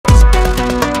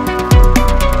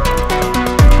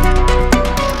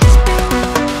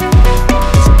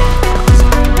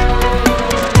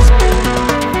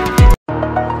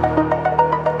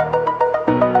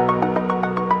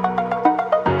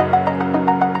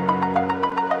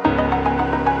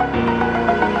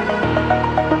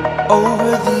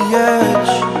over the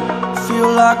edge.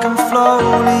 Feel like I'm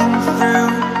floating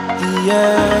through the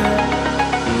air.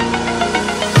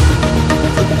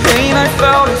 The pain I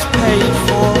felt is paid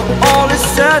for, all is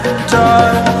said and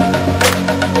done.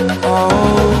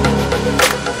 Oh,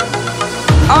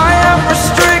 I am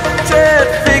restricted,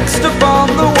 fixed upon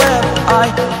the web. I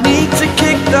need to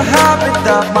kick the habit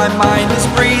that my mind is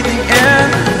breathing in.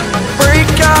 Break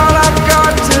out, I've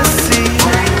got to see.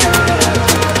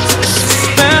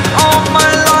 Spent all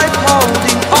my life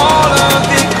holding all of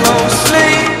it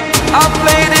closely. I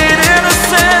played it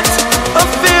innocent, a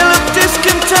feel of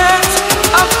discontent.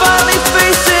 I'm finally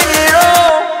facing it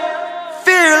all,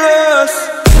 fearless.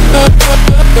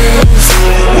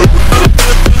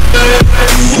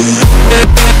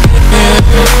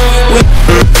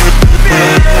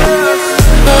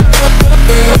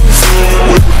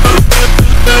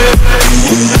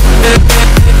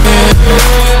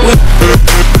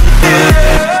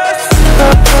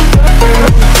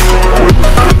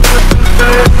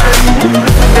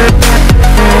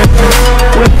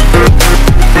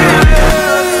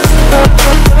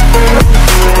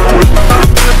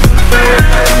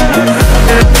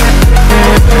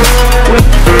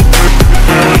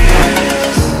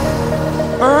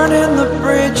 Burning the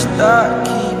bridge that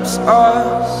keeps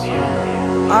us.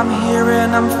 I'm here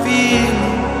and I'm feeling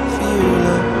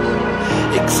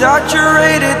fearless.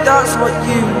 Exaggerated, that's what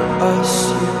you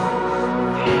assume.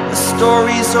 The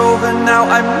story's over now,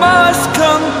 I must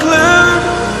conclude.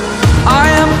 I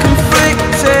am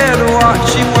conflicted,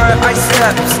 watching where I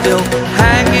step still,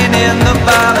 hanging in the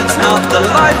balance. Not the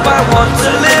life I want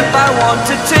to live, I want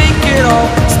to take it all.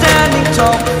 Standing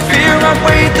tall, fear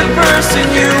outweighed the person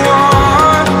you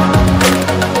are.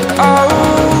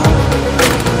 Oh,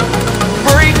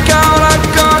 break out, I've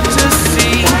got to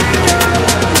see.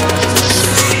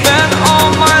 Spent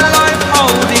all my life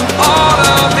holding all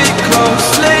of it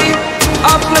closely.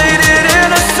 I played it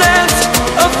innocent,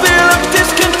 a feel of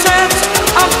discontent.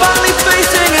 I'm finally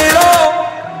facing it all,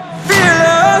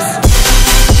 fearless.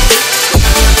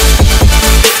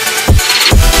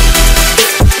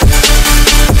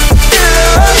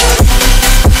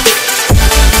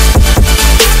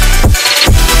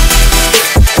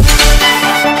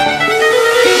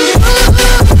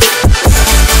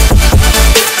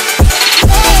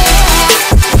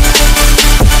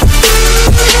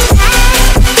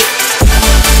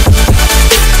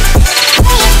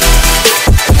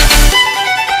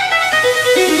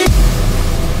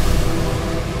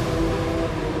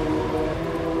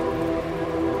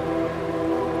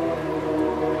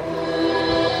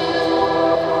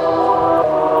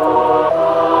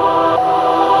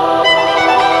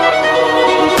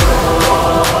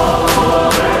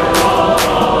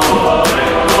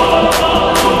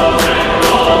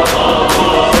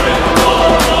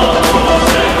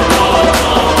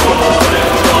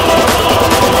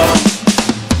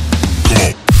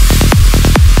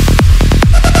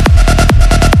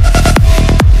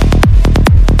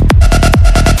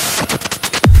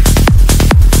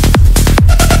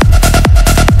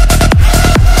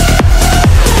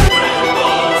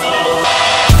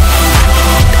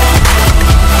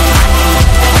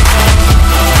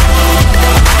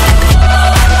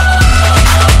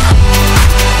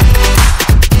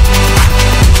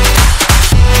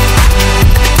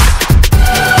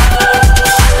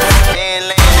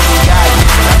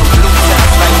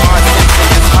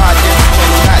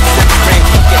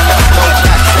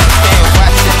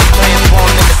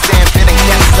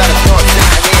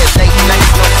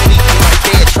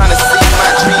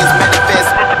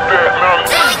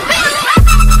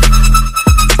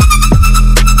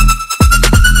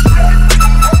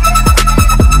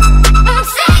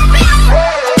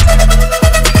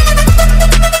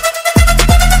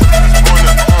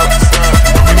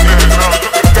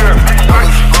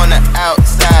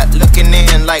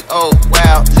 Oh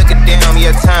wow, look at damn,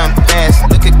 your time passed.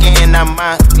 Look again, now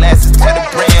my glasses to the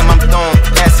brim. I'm throwing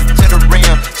passes to the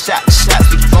rim. Shots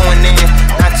be going in.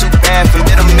 Not too bad for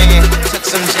middleman. Took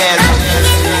some jazz.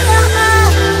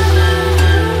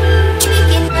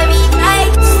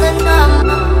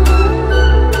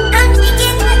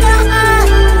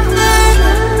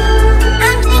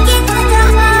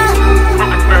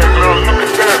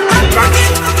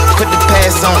 Put the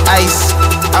pass on ice.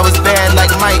 I was bad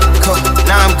like Michael,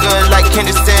 now I'm good like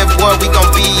Kendrick said, boy, we gon'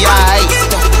 be alright.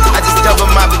 I just double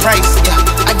my price, yeah,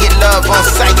 I get love on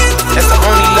sight. That's the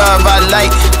only love I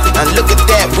like, now look at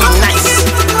that, we nice.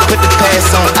 Put the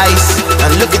pass on ice, now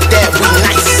look at that, we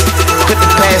nice. Put the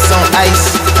pass on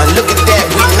ice, now look at that,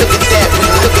 we look at that, we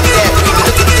look at that, we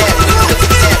look at that, we look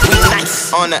at that, we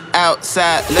nice. On the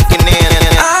outside, looking in.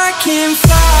 I can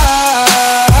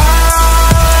fly.